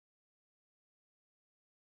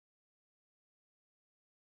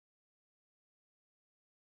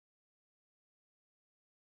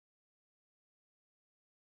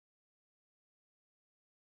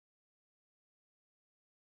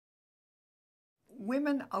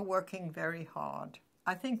Women are working very hard.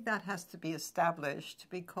 I think that has to be established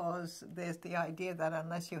because there's the idea that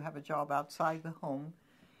unless you have a job outside the home,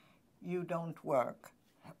 you don't work.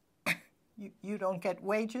 You don't get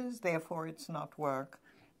wages, therefore it's not work.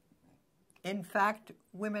 In fact,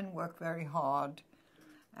 women work very hard,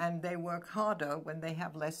 and they work harder when they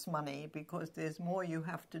have less money because there's more you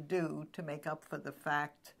have to do to make up for the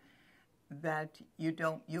fact that you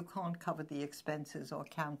can't cover the expenses or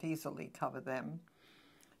can't easily cover them.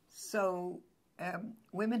 So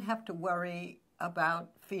women have to worry about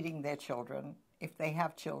feeding their children if they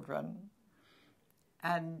have children.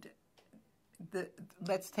 And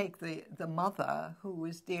let's take the mother who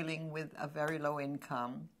is dealing with a very low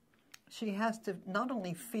income. She has to not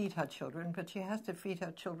only feed her children, but she has to feed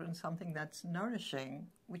her children something that's nourishing,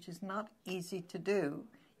 which is not easy to do.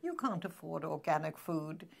 You can't afford organic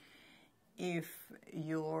food if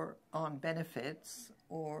you're on benefits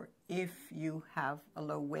or if you have a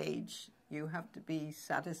low wage. You have to be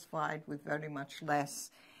satisfied with very much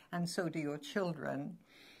less, and so do your children.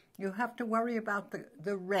 You have to worry about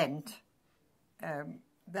the rent.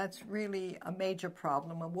 That's really a major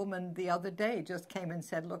problem. A woman the other day just came and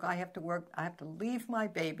said, look, I have to work, I have to leave my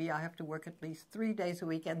baby, I have to work at least 3 days a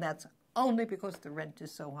week, and that's only because the rent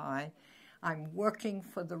is so high. I'm working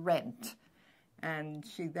for the rent. And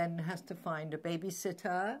she then has to find a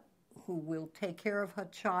babysitter who will take care of her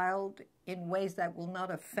child in ways that will not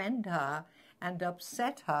offend her and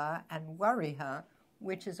upset her and worry her,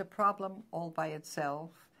 which is a problem all by itself.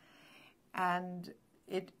 And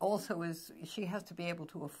it also is, she has to be able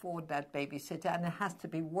to afford that babysitter, and it has to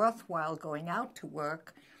be worthwhile going out to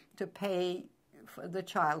work to pay for the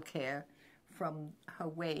childcare from her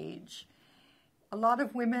wage. A lot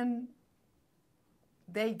of women,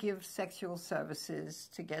 they give sexual services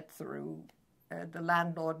to get through. The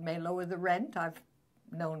landlord may lower the rent. I've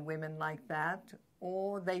known women like that.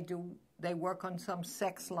 Or they work on some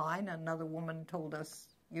sex line. Another woman told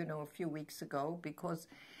us, a few weeks ago, because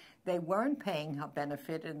they weren't paying her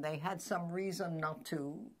benefit and they had some reason not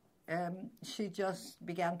to. She just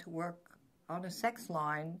began to work on a sex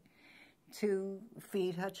line to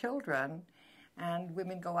feed her children. And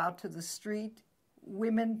women go out to the street.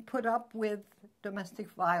 Women put up with domestic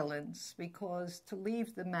violence because to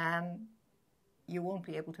leave the man, you won't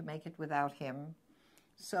be able to make it without him.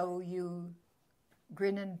 So you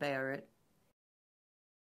grin and bear it.